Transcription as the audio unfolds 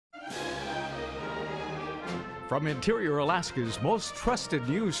From Interior Alaska's most trusted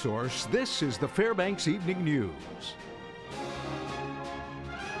news source, this is the Fairbanks Evening News.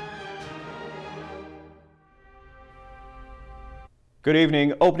 Good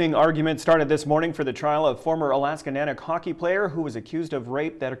evening. Opening argument started this morning for the trial of former Alaska Nanook hockey player who was accused of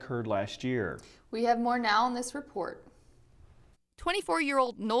rape that occurred last year. We have more now in this report.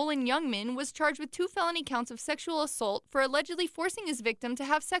 24-year-old Nolan Youngman was charged with 2 felony counts of sexual assault for allegedly forcing his victim to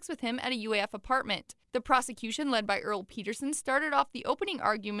have sex with him at a UAF apartment. The prosecution, led by Earl Peterson, started off the opening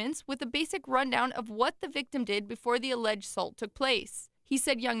arguments with a basic rundown of what the victim did before the alleged assault took place. He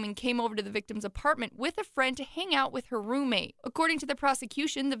said Youngman came over to the victim's apartment with a friend to hang out with her roommate. According to the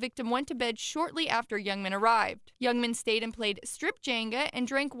prosecution, the victim went to bed shortly after Youngman arrived. Youngman stayed and played strip Jenga and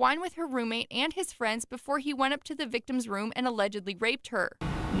drank wine with her roommate and his friends before he went up to the victim's room and allegedly raped her.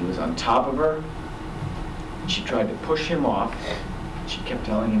 He was on top of her. She tried to push him off. She kept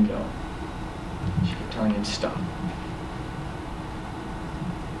telling him no. She kept telling him stop.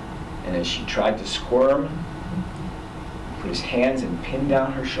 And as she tried to squirm, put his hands and pinned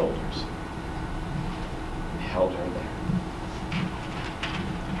down her shoulders and held her there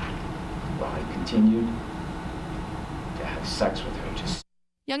while he continued to have sex with her.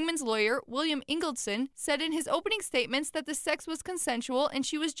 Youngman's lawyer, William Ingaldson, said in his opening statements that the sex was consensual and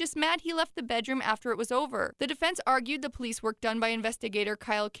she was just mad he left the bedroom after it was over. The defense argued the police work done by investigator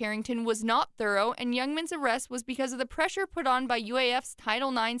Kyle Carrington was not thorough and Youngman's arrest was because of the pressure put on by UAF's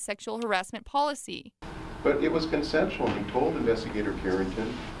Title IX sexual harassment policy. But it was consensual. He told investigator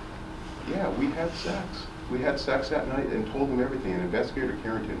Carrington, yeah, we had sex. We had sex that night and told him everything. And investigator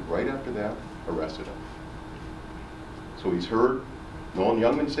Carrington, right after that, arrested him. So he's heard Nolan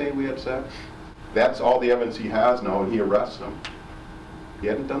Youngman say we had sex. That's all the evidence he has now, and he arrests him. He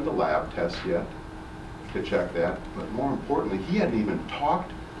hadn't done the lab test yet to check that, but more importantly, he hadn't even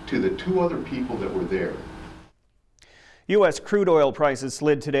talked to the 2 other people that were there. U.S. crude oil prices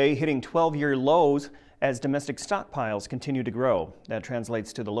slid today, hitting 12-year lows as domestic stockpiles continue to grow. That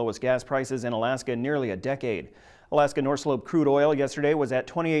translates to the lowest gas prices in Alaska in nearly a decade. Alaska North Slope crude oil yesterday was at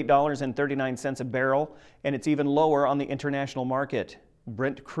 $28.39 a barrel, and it's even lower on the international market.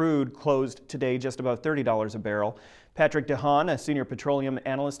 Brent crude closed today just above $30 a barrel. Patrick DeHaan, a senior petroleum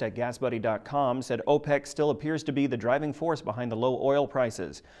analyst at GasBuddy.com, said OPEC still appears to be the driving force behind the low oil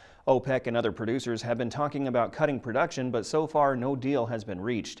prices. OPEC and other producers have been talking about cutting production, but so far no deal has been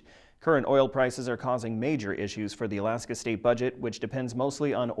reached. Current oil prices are causing major issues for the Alaska state budget, which depends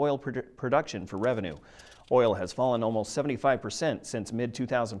mostly on oil production for revenue. Oil has fallen almost 75% since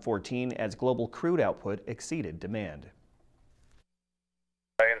mid-2014 as global crude output exceeded demand.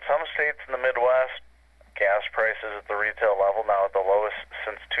 In some states in the Midwest, gas prices at the retail level now at the lowest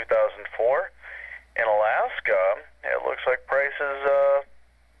since 2004. In Alaska, it looks like prices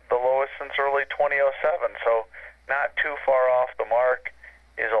the lowest since early 2007, so not too far off the mark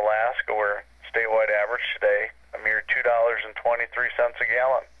is Alaska, where statewide average today a mere $2.23 a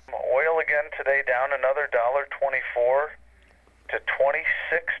gallon. Oil again today down another $1.24 to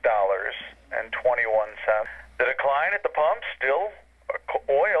 $26.21. The decline at the pump still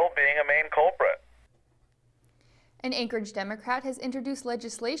oil being a main culprit. An Anchorage Democrat has introduced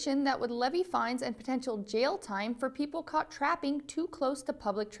legislation that would levy fines and potential jail time for people caught trapping too close to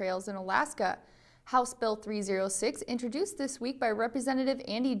public trails in Alaska. House Bill 306, introduced this week by Representative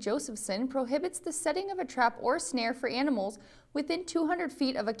Andy Josephson, prohibits the setting of a trap or snare for animals within 200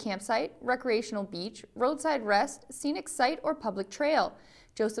 feet of a campsite, recreational beach, roadside rest, scenic site, or public trail.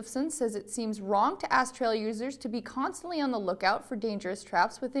 Josephson says it seems wrong to ask trail users to be constantly on the lookout for dangerous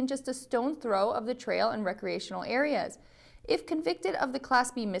traps within just a stone's throw of the trail and recreational areas. If convicted of the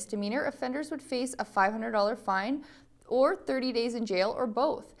Class B misdemeanor, offenders would face a $500 fine or 30 days in jail or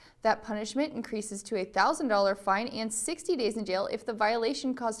both. That punishment increases to a $1,000 fine and 60 days in jail if the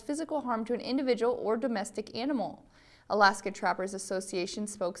violation caused physical harm to an individual or domestic animal. Alaska Trappers Association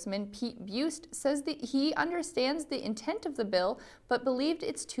spokesman Pete Bust says that he understands the intent of the bill, but believed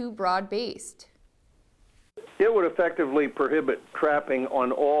it's too broad-based. It would effectively prohibit trapping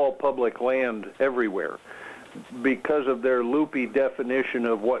on all public land everywhere because of their loopy definition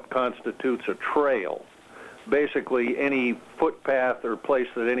of what constitutes a trail. Basically, any footpath or place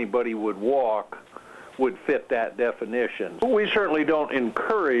that anybody would walk would fit that definition. We certainly don't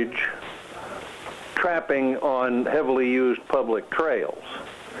encourage trapping on heavily used public trails.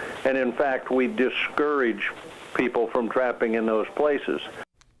 And in fact, we discourage people from trapping in those places.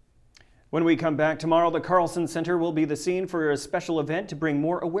 When we come back tomorrow, the Carlson Center will be the scene for a special event to bring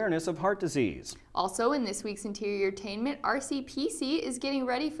more awareness of heart disease. Also in this week's Interior Entertainment, RCPC is getting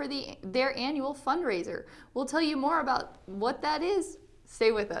ready for their annual fundraiser. We'll tell you more about what that is.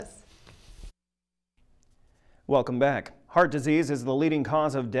 Stay with us. Welcome back. Heart disease is the leading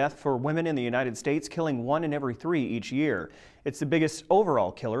cause of death for women in the United States, killing 1 in every 3 each year. It's the biggest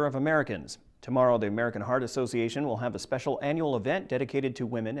overall killer of Americans. Tomorrow, the American Heart Association will have a special annual event dedicated to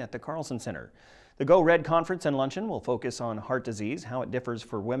women at the Carlson Center. The Go Red Conference and Luncheon will focus on heart disease, how it differs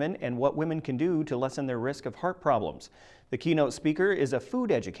for women, and what women can do to lessen their risk of heart problems. The keynote speaker is a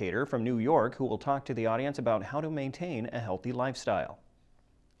food educator from New York who will talk to the audience about how to maintain a healthy lifestyle.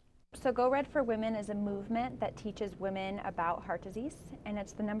 So Go Red for Women is a movement that teaches women about heart disease, and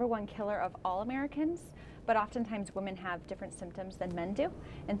it's the #1 killer of all Americans, but oftentimes women have different symptoms than men do,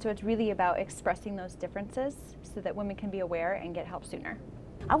 and so it's really about expressing those differences so that women can be aware and get help sooner.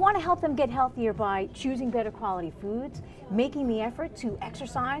 I want to help them get healthier by choosing better quality foods, making the effort to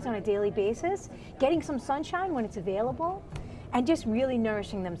exercise on a daily basis, getting some sunshine when it's available, and just really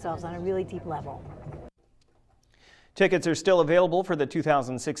nourishing themselves on a really deep level. Tickets are still available for the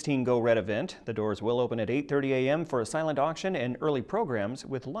 2016 Go Red event. The doors will open at 8:30 a.m. for a silent auction and early programs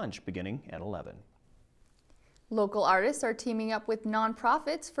with lunch beginning at 11. Local artists are teaming up with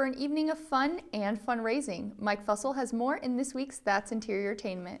nonprofits for an evening of fun and fundraising. Mike Fussell has more in this week's That's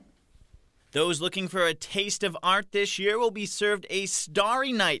Interiortainment. Those looking for a taste of art this year will be served a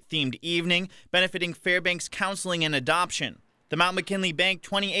Starry Night themed evening benefiting Fairbanks Counseling and Adoption. The Mount McKinley Bank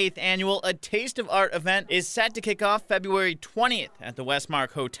 28th Annual A Taste of Art event is set to kick off February 20th at the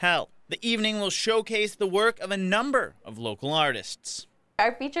Westmark Hotel. The evening will showcase the work of a number of local artists.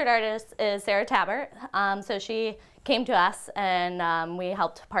 Our featured artist is Sarah Tabert. So she came to us and we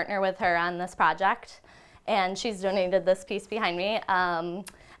helped partner with her on this project. And she's donated this piece behind me. And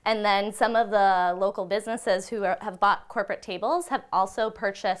then some of the local businesses who have bought corporate tables have also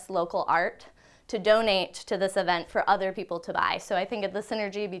purchased local art to donate to this event for other people to buy. So I think the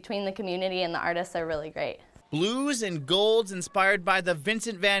synergy between the community and the artists are really great. Blues and golds inspired by the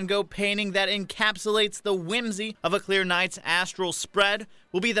Vincent van Gogh painting that encapsulates the whimsy of a clear night's astral spread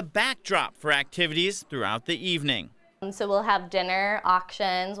will be the backdrop for activities throughout the evening. So we'll have dinner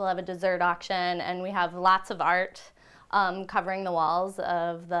auctions, we'll have a dessert auction, and we have lots of art covering the walls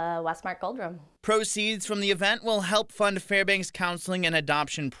of the Westmark Gold Room. Proceeds from the event will help fund Fairbanks Counseling and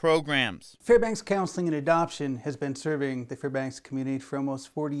Adoption programs. Fairbanks Counseling and Adoption has been serving the Fairbanks community for almost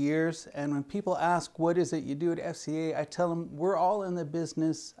 40 years. And when people ask, what is it you do at FCA, I tell them we're all in the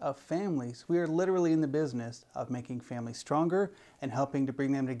business of families. We are literally in the business of making families stronger and helping to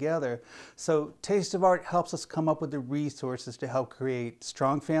bring them together. So Taste of Art helps us come up with the resources to help create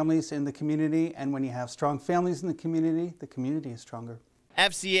strong families in the community. And when you have strong families in the community is stronger.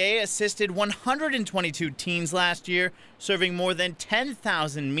 FCA assisted 122 teens last year, serving more than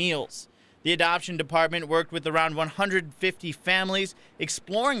 10,000 meals. The adoption department worked with around 150 families,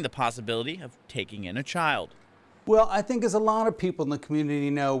 exploring the possibility of taking in a child. Well, I think as a lot of people in the community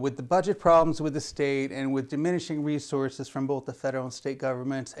know, with the budget problems with the state and with diminishing resources from both the federal and state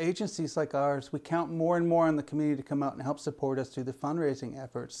governments, agencies like ours, we count more and more on the community to come out and help support us through the fundraising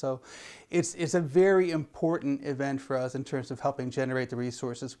efforts. So it's a very important event for us in terms of helping generate the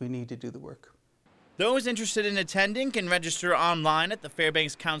resources we need to do the work. Those interested in attending can register online at the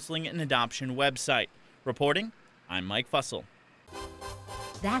Fairbanks Counseling and Adoption website. Reporting, I'm Mike Fussell.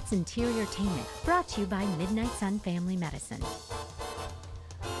 That's Interiortainment, brought to you by Midnight Sun Family Medicine.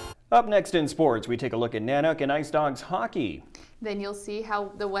 Up next in sports, we take a look at Nanook and Ice Dogs hockey. Then you'll see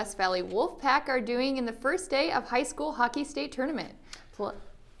how the West Valley Wolfpack are doing in the first day of high school hockey state tournament.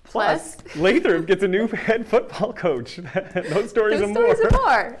 Plus, Lathrop gets a new head football coach. Those stories and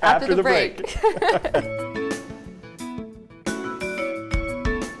more after the break.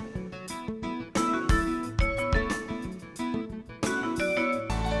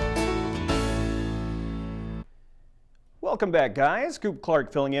 Welcome back, guys. Scoop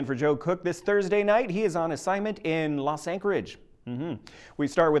Clark filling in for Joe Cook this Thursday night. He is on assignment in Los Anchorage. We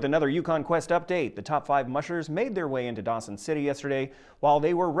start with another Yukon Quest update. The top 5 mushers made their way into Dawson City yesterday. While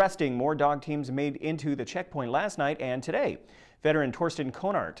they were resting, more dog teams made into the checkpoint last night and today. Veteran Torsten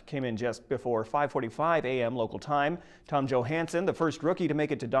Konart came in just before 5:45 a.m. local time. Tom Johansson, the first rookie to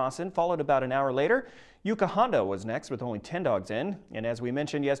make it to Dawson, followed about an hour later. Yuka Honda was next with only 10 dogs in. And as we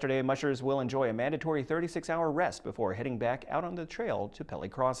mentioned yesterday, mushers will enjoy a mandatory 36-hour rest before heading back out on the trail to Pelly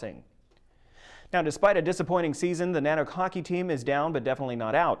Crossing. Now, despite a disappointing season, the Nanook hockey team is down but definitely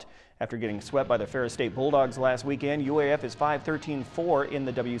not out. After getting swept by the Ferris State Bulldogs last weekend, UAF is 5-13-4 in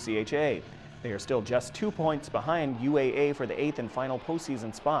the WCHA. They are still just 2 points behind UAA for the 8th and final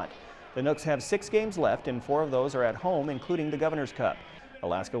postseason spot. The Nooks have 6 games left, and 4 of those are at home, including the Governor's Cup.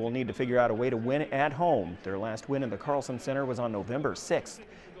 Alaska will need to figure out a way to win at home. Their last win in the Carlson Center was on November 6th.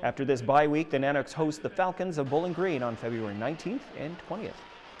 After this bye week, the Nanooks host the Falcons of Bowling Green on February 19th and 20th.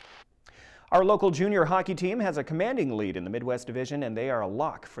 Our local junior hockey team has a commanding lead in the Midwest Division, and they are a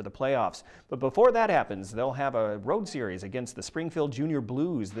lock for the playoffs. But before that happens, they'll have a road series against the Springfield Junior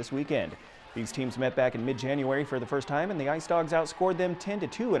Blues this weekend. These teams met back in mid-January for the first time, and the Ice Dogs outscored them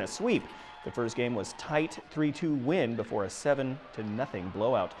 10-2 in a sweep. The first game was tight 3-2 win before a 7-0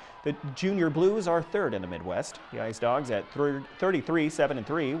 blowout. The Junior Blues are third in the Midwest. The Ice Dogs at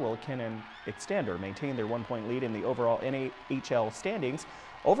 33-7-3 will can extend or maintain their 1-point lead in the overall NHL standings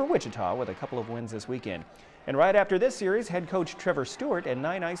over Wichita with a couple of wins this weekend. And right after this series, head coach Trevor Stewart and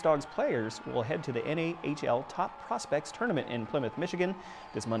 9 Ice Dogs players will head to the NAHL Top Prospects Tournament in Plymouth, Michigan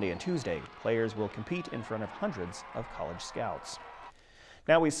this Monday and Tuesday. Players will compete in front of hundreds of college scouts.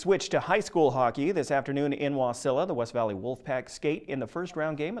 Now we switch to high school hockey. This afternoon in Wasilla, the West Valley Wolfpack skate in the first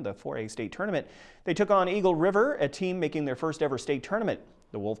round game of the 4A state tournament. They took on Eagle River, a team making their first ever state tournament.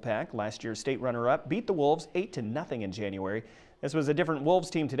 The Wolfpack, last year's state runner-up, beat the Wolves 8-0 in January. This was a different Wolves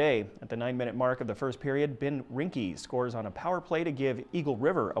team today. At the 9-minute mark of the first period, Ben Rinke scores on a power play to give Eagle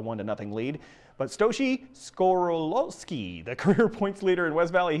River a 1-0 lead. But Stoshi Skorolowski, the career points leader in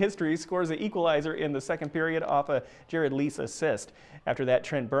West Valley history, scores the equalizer in the second period off a Jared Lease assist. After that,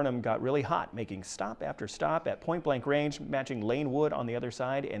 Trent Burnham got really hot, making stop after stop at point-blank range, matching Lane Wood on the other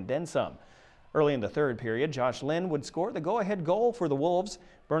side and then some. Early in the third period, Josh Lynn would score the go-ahead goal for the Wolves.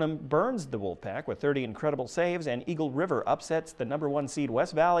 Burnham burns the Wolfpack with 30 incredible saves, and Eagle River upsets the #1 seed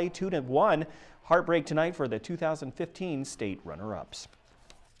West Valley 2-1. Heartbreak tonight for the 2015 state runner-ups.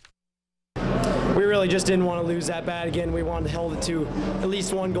 We really just didn't want to lose that bad again. We wanted to hold it to at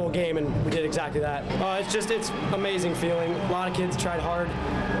least 1 goal game, and we did exactly that. It's amazing feeling. A lot of kids tried hard,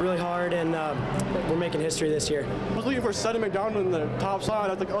 really hard, and we're making history this year. I was looking for Sutton McDonald in the top slot.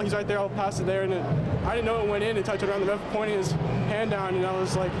 I was like, oh, he's right there. I'll pass it there, and I didn't know it went in until I turned around. The ref pointing his hand down, and I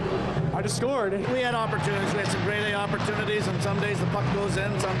was like, I just scored. We had opportunities. We had some great opportunities, and some days the puck goes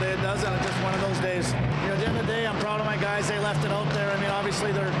in, some days it doesn't. It's just one of those days. At the end of the day, I'm proud of my guys. They left it out there. I mean,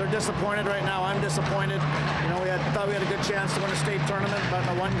 obviously they're disappointed right now. I'm disappointed. We thought we had a good chance to win a state tournament, but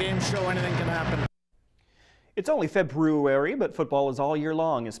in a 1-game show, anything can happen. It's only February, but football is all year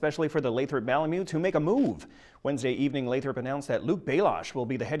long, especially for the Lathrop Malamutes who make a move. Wednesday evening, Lathrop announced that Luke Balosh will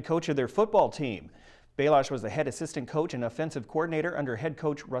be the head coach of their football team. Balosh was the head assistant coach and offensive coordinator under head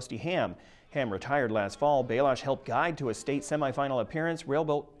coach Rusty Ham. Ham retired last fall. Balosh helped guide to a state semifinal appearance,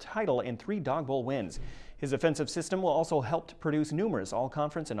 railboat title, and 3 Dog Bowl wins. His offensive system will also help to produce numerous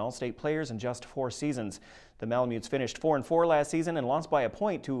all-conference and all-state players in just 4 seasons. The Malamutes finished 4-4 last season and lost by a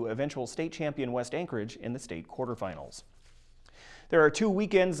point to eventual state champion West Anchorage in the state quarterfinals. There are 2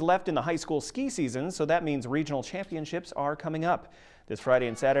 weekends left in the high school ski season, so that means regional championships are coming up. This Friday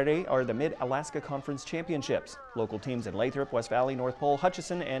and Saturday are the Mid-Alaska Conference Championships. Local teams in Lathrop, West Valley, North Pole,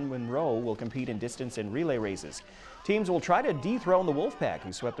 Hutchison, and Monroe will compete in distance and relay races. Teams will try to dethrone the Wolfpack,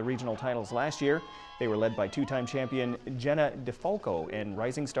 who swept the regional titles last year. They were led by 2-time champion Jenna DeFalco and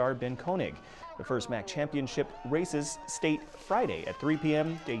rising star Ben Koenig. The first MAC championship races state Friday at 3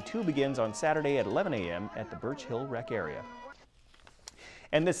 p.m. Day 2 begins on Saturday at 11 a.m. at the Birch Hill Rec area.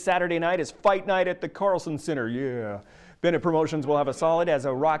 And this Saturday night is Fight Night at the Carlson Center. Yeah. Bennett Promotions will have a solid as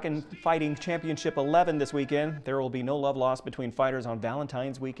a Rockin' Fighting Championship 11 this weekend. There will be no love lost between fighters on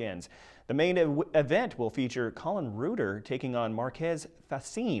Valentine's weekends. The main event will feature Colin Reuter taking on Marquez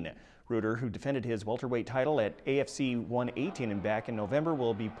Facine. Reuter, who defended his welterweight title at AFC 118 and back in November,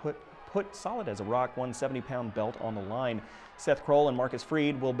 will be put solid as a rock 170-pound belt on the line. Seth Kroll and Marcus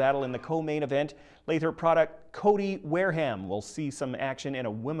Freed will battle in the co-main event. Lathrop product Cody Wareham will see some action in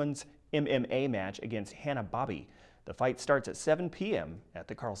a women's MMA match against Hannah Bobby. The fight starts at 7 p.m. at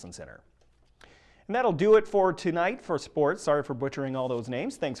the Carlson Center. And that'll do it for tonight for sports. Sorry for butchering all those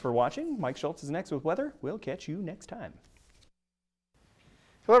names. Thanks for watching. Mike Schultz is next with weather. We'll catch you next time.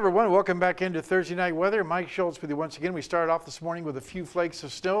 Hello everyone, welcome back into Thursday night weather. Mike Schultz with you once again. We started off this morning with a few flakes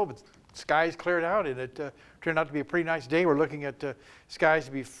of snow, but skies cleared out and it turned out to be a pretty nice day. We're looking at skies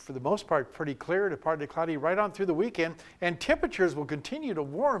to be, for the most part, pretty clear to partly cloudy right on through the weekend, and temperatures will continue to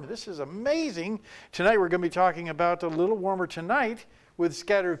warm. This is amazing. Tonight we're going to be talking about a little warmer tonight with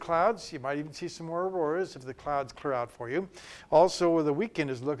scattered clouds. You might even see some more auroras if the clouds clear out for you. Also, the weekend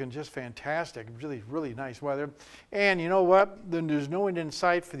is looking just fantastic. Really, really nice weather. And you know what? Then there's no end in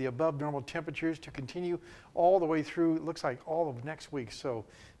sight for the above normal temperatures to continue all the way through, it looks like all of next week. So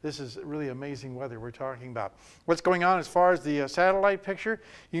this is really amazing weather we're talking about. What's going on as far as the satellite picture?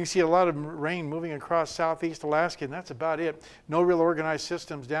 You can see a lot of rain moving across southeast Alaska, and that's about it. No real organized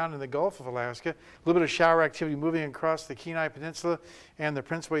systems down in the Gulf of Alaska. A little bit of shower activity moving across the Kenai Peninsula and the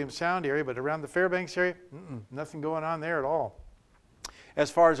Prince William Sound area, but around the Fairbanks area, nothing going on there at all. As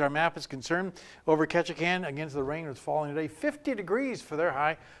far as our map is concerned, over Ketchikan, against the rain was falling today. 50 degrees for their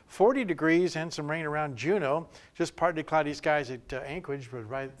high, 40 degrees and some rain around Juneau. Just partly cloudy skies at Anchorage, but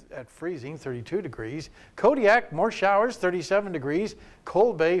right at freezing, 32 degrees. Kodiak, more showers, 37 degrees.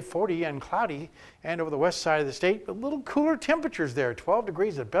 Cold Bay, 40 and cloudy. And over the west side of the state, a little cooler temperatures there. 12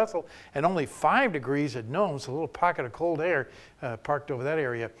 degrees at Bethel and only 5 degrees at Nome. So a little pocket of cold air parked over that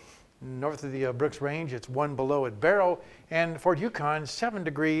area. North of the Brooks Range, it's 1 below at Barrow, and Fort Yukon, 7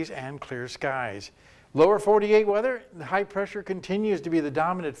 degrees and clear skies. Lower 48 weather, the high pressure continues to be the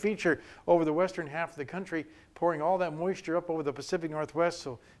dominant feature over the western half of the country, pouring all that moisture up over the Pacific Northwest,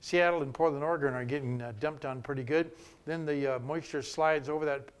 so Seattle and Portland, Oregon are getting dumped on pretty good. Then the moisture slides over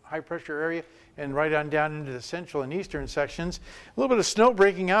that high pressure area and right on down into the central and eastern sections. A little bit of snow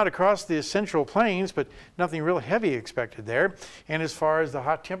breaking out across the central plains, but nothing real heavy expected there. And as far as the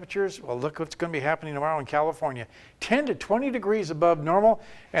hot temperatures, well, look what's going to be happening tomorrow in California. 10 to 20 degrees above normal,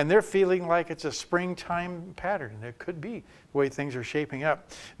 and they're feeling like it's a springtime pattern. It could be the way things are shaping up.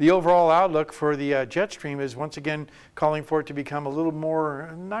 The overall outlook for the jet stream is once again calling for it to become a little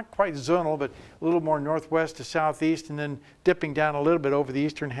more, not quite zonal, but a little more northwest to southeast, and then dipping down a little bit over the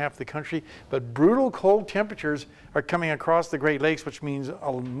eastern half of the country. But brutal cold temperatures are coming across the Great Lakes, which means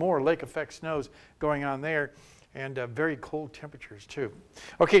more lake effect snows going on there, and very cold temperatures too.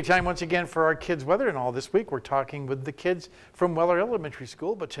 Okay, time once again for our kids' weather, and all this week we're talking with the kids from Weller Elementary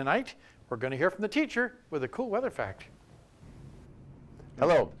School, but tonight we're going to hear from the teacher with a cool weather fact.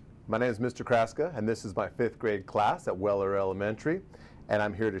 Hello, my name is Mr. Kraska, and this is my 5th grade class at Weller Elementary, and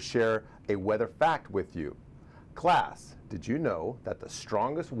I'm here to share a weather fact with you. Class, did you know that the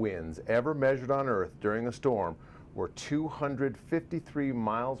strongest winds ever measured on Earth during a storm were 253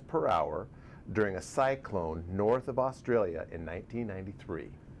 miles per hour during a cyclone north of Australia in 1993?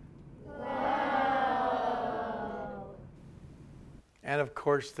 And of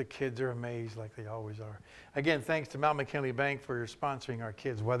course, the kids are amazed like they always are. Again, thanks to Mount McKinley Bank for sponsoring our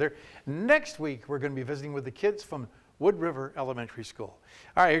kids' weather. Next week, we're going to be visiting with the kids from Wood River Elementary School.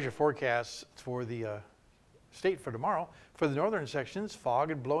 All right, here's your forecast for the state for tomorrow. For the northern sections,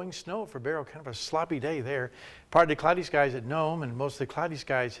 fog and blowing snow for Barrow, kind of a sloppy day there. Partly cloudy skies at Nome and mostly cloudy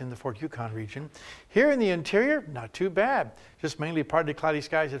skies in the Fort Yukon region. Here in the interior, not too bad. Just mainly partly cloudy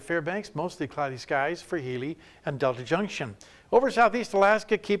skies at Fairbanks, mostly cloudy skies for Healy and Delta Junction. Over southeast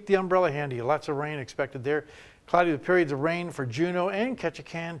Alaska, keep the umbrella handy. Lots of rain expected there. Cloudy with periods of rain for Juneau and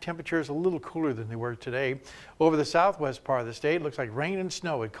Ketchikan. Temperatures a little cooler than they were today. Over the southwest part of the state, looks like rain and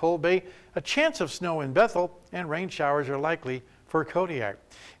snow at Cold Bay. A chance of snow in Bethel, and rain showers are likely for Kodiak.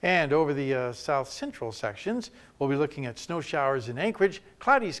 And over the south central sections, we'll be looking at snow showers in Anchorage,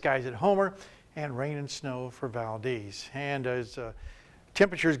 cloudy skies at Homer, and rain and snow for Valdez. And as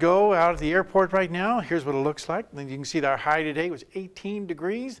temperatures go out at the airport right now, here's what it looks like. And you can see that our high today was 18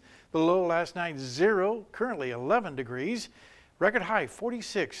 degrees. The low last night, 0. Currently 11 degrees. Record high,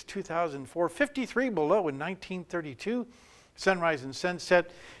 46, 2004. 53 below in 1932. Sunrise and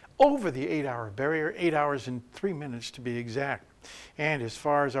sunset over the 8-hour barrier, 8 hours and 3 minutes to be exact. And as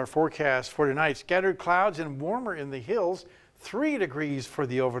far as our forecast for tonight, scattered clouds and warmer in the hills. 3 degrees for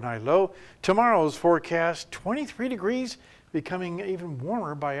the overnight low. Tomorrow's forecast, 23 degrees. Becoming even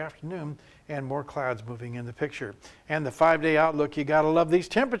warmer by afternoon, and more clouds moving in the picture. And the 5-day outlook, you gotta love these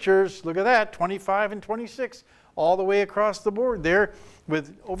temperatures. Look at that, 25 and 26 all the way across the board there,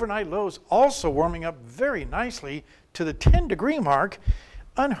 with overnight lows also warming up very nicely to the 10-degree mark.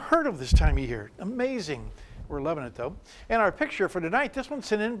 Unheard of this time of year. Amazing. We're loving it though. And our picture for tonight, this one's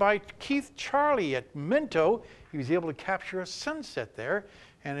sent in by Keith Charlie at Minto. He was able to capture a sunset there.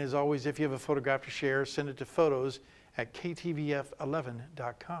 And as always, if you have a photograph to share, send it to photos at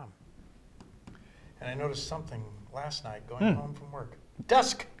ktvf11.com. And I noticed something last night going home from work.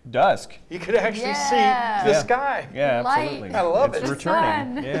 Dusk. Dusk. You could actually see the sky. Yeah, absolutely. I love it. It's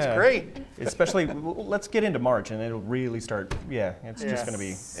returning. Yeah. It's great. Especially, let's get into March and it'll really start, it's just going to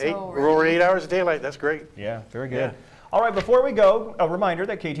be. We're over 8 hours of daylight. That's great. Yeah, very good. All right, before we go, a reminder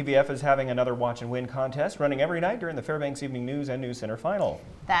that KTVF is having another Watch and Win contest running every night during the Fairbanks Evening News and News Center final.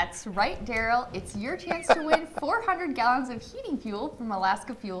 That's right, Daryl. It's your chance to win 400 gallons of heating fuel from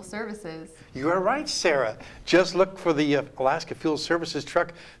Alaska Fuel Services. You are right, Sarah. Just look for the Alaska Fuel Services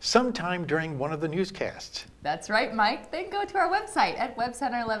truck sometime during one of the newscasts. That's right, Mike. Then go to our website at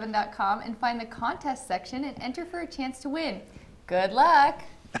webcenter11.com and find the contest section and enter for a chance to win. Good luck.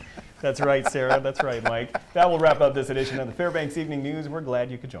 That's right, Sarah. That's right, Mike. That will wrap up this edition of the Fairbanks Evening News. We're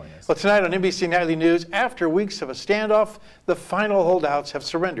glad you could join us. Well, tonight on NBC Nightly News, after weeks of a standoff, the final holdouts have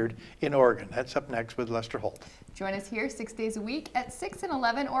surrendered in Oregon. That's up next with Lester Holt. Join us here 6 days a week at 6 and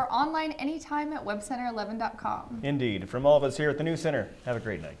 11 or online anytime at webcenter11.com. Indeed. From all of us here at the News Center, have a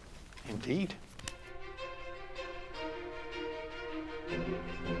great night. Indeed.